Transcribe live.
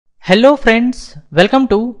Hello friends, welcome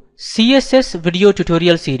to CSS video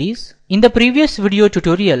tutorial series. In the previous video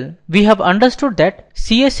tutorial, we have understood that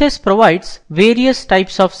CSS provides various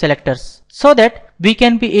types of selectors so that we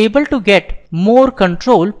can be able to get more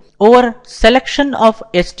control over selection of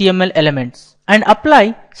HTML elements and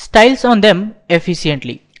apply styles on them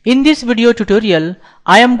efficiently. In this video tutorial,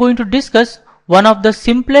 I am going to discuss one of the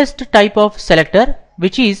simplest type of selector,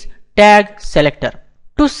 which is tag selector.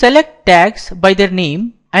 To select tags by their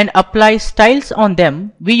name and apply styles on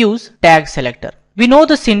them, we use tag selector. We know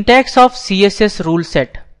the syntax of CSS rule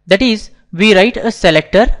set. That is, we write a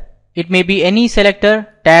selector. It may be any selector,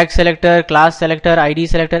 tag selector, class selector, ID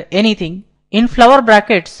selector, anything. In flower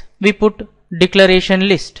brackets, we put declaration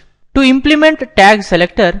list. To implement tag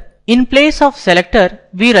selector, in place of selector,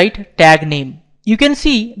 we write tag name. You can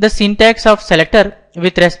see the syntax of selector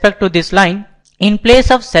with respect to this line. In place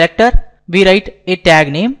of selector, we write a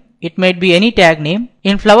tag name. It might be any tag name.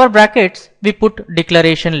 In flower brackets, we put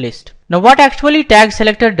declaration list. Now what actually tag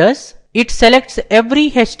selector does? It selects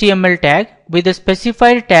every HTML tag with a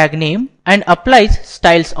specified tag name and applies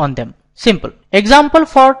styles on them. Simple. Example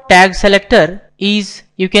for tag selector is,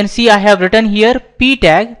 you can see I have written here p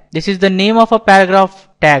tag. This is the name of a paragraph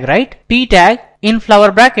tag, right? P tag. In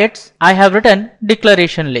flower brackets, I have written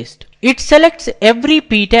declaration list. It selects every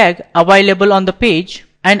p tag available on the page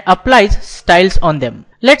and applies styles on them.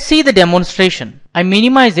 Let's see the demonstration. I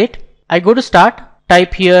minimize it. I go to start,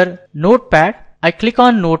 type here notepad. I click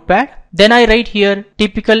on notepad. Then I write here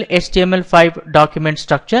typical HTML5 document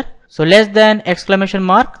structure. So less than exclamation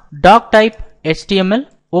mark, doc type HTML,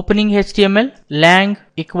 opening HTML, lang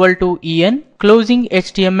equal to en, closing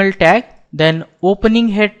HTML tag, then opening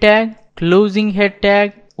head tag, closing head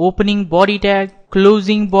tag, opening body tag,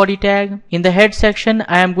 closing body tag. In the head section,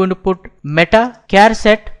 I am going to put meta char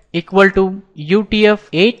set equal to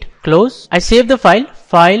utf8 close. I save the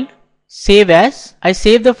file, save as. I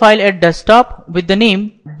save the file at desktop with the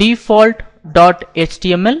name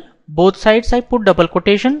default.html. Both sides I put double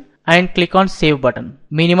quotation and click on save button.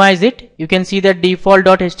 Minimize it. You can see that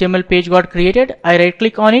default.html page got created. I right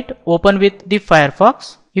click on it, open with the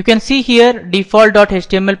Firefox. You can see here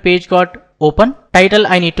default.html page got open. Title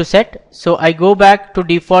I need to set. So I go back to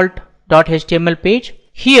default.html page.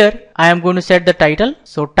 Here I am going to set the title.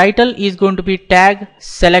 So title is going to be tag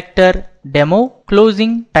selector demo,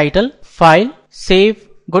 closing title, file, save,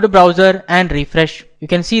 go to browser and refresh. You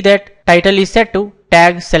can see that title is set to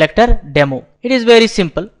tag selector demo. It is very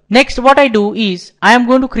simple. Next what I do is I am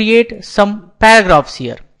going to create some paragraphs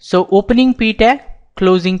here. So opening p tag,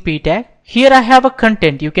 closing p tag. Here I have a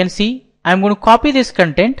content. You can see I am going to copy this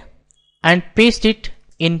content and paste it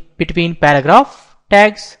in between paragraph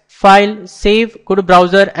tags, file, save, go to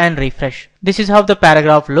browser and refresh. This is how the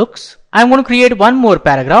paragraph looks. I'm going to create one more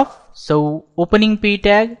paragraph. So opening p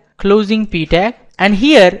tag, closing p tag, and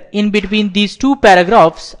here in between these two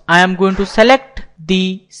paragraphs I am going to select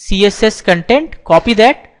the CSS content, copy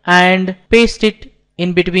that and paste it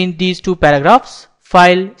in between these two paragraphs.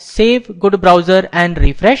 File, save, go to browser and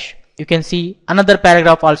refresh. You can see another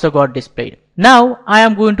paragraph also got displayed. Now I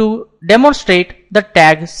am going to demonstrate the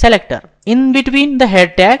tag selector. In between the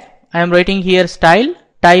head tag, I am writing here style,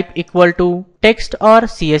 type equal to text or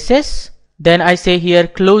CSS. Then I say here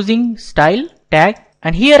closing style tag,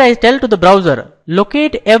 and here I tell to the browser,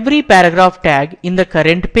 locate every paragraph tag in the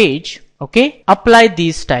current page. Okay, apply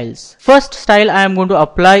these styles. First style I am going to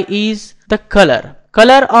apply is the color.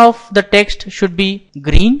 Color of the text should be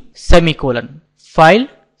green, semicolon. File,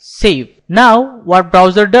 save. Now what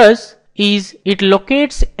browser does is it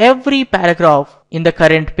locates every paragraph in the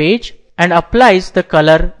current page and applies the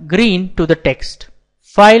color green to the text.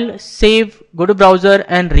 File, save, go to browser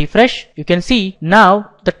and refresh. You can see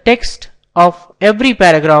now the text of every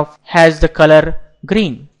paragraph has the color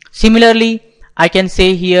green. Similarly, I can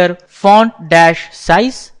say here font dash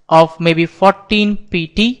size of maybe 14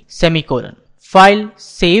 pt semicolon. File,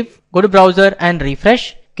 save, go to browser and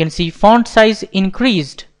refresh. You can see font size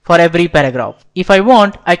increased for every paragraph. If I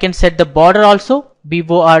want, I can set the border also,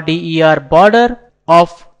 border border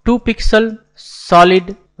of 2 pixel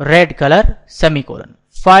solid red color semicolon.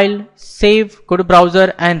 File, save, go to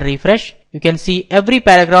browser and refresh. You can see every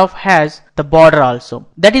paragraph has the border also.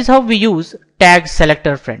 That is how we use tag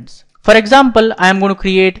selector, friends. For example, I am going to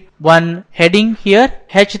create one heading here,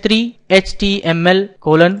 h3 html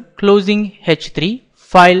colon closing h3.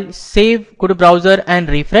 File, save, go to browser and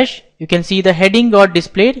refresh. You can see the heading got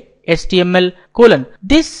displayed, HTML colon.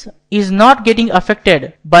 This is not getting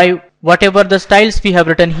affected by whatever the styles we have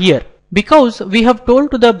written here, because we have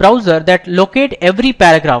told to the browser that locate every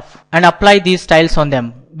paragraph and apply these styles on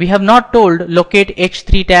them. We have not told locate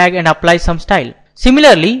h3 tag and apply some style.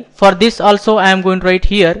 Similarly, for this also I am going to write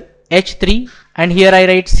here h3, and here I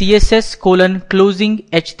write CSS colon closing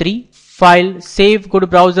h3 file, save, go to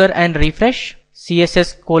browser and refresh. CSS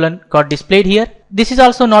colon got displayed here. This is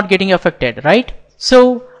also not getting affected, right?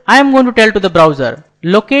 So I am going to tell to the browser,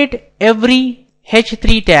 locate every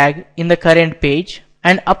h3 tag in the current page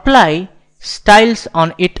and apply styles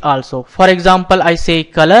on it also. For example, I say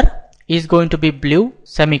color is going to be blue,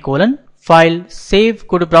 semicolon, file, save,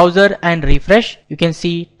 go to browser and refresh. You can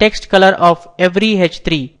see text color of every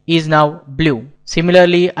h3 is now blue.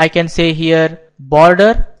 Similarly, I can say here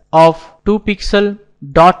border of 2 pixel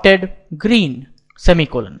dotted green,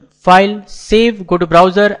 semicolon, file, save, go to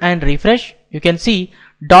browser and refresh. You can see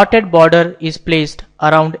dotted border is placed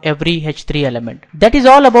around every h3 element. That is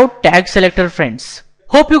all about tag selector, friends.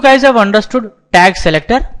 Hope you guys have understood tag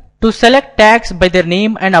selector. To select tags by their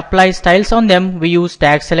name and apply styles on them, we use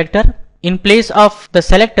tag selector. In place of the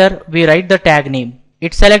selector, we write the tag name.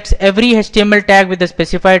 It selects every HTML tag with the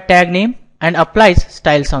specified tag name and applies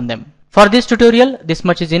styles on them. For this tutorial, this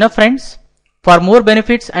much is enough, friends. For more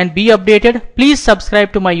benefits and be updated, please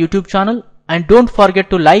subscribe to my YouTube channel and don't forget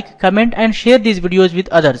to like, comment and share these videos with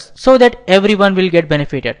others so that everyone will get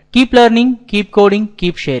benefited. Keep learning, keep coding,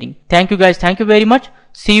 keep sharing. Thank you guys. Thank you very much.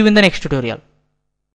 See you in the next tutorial.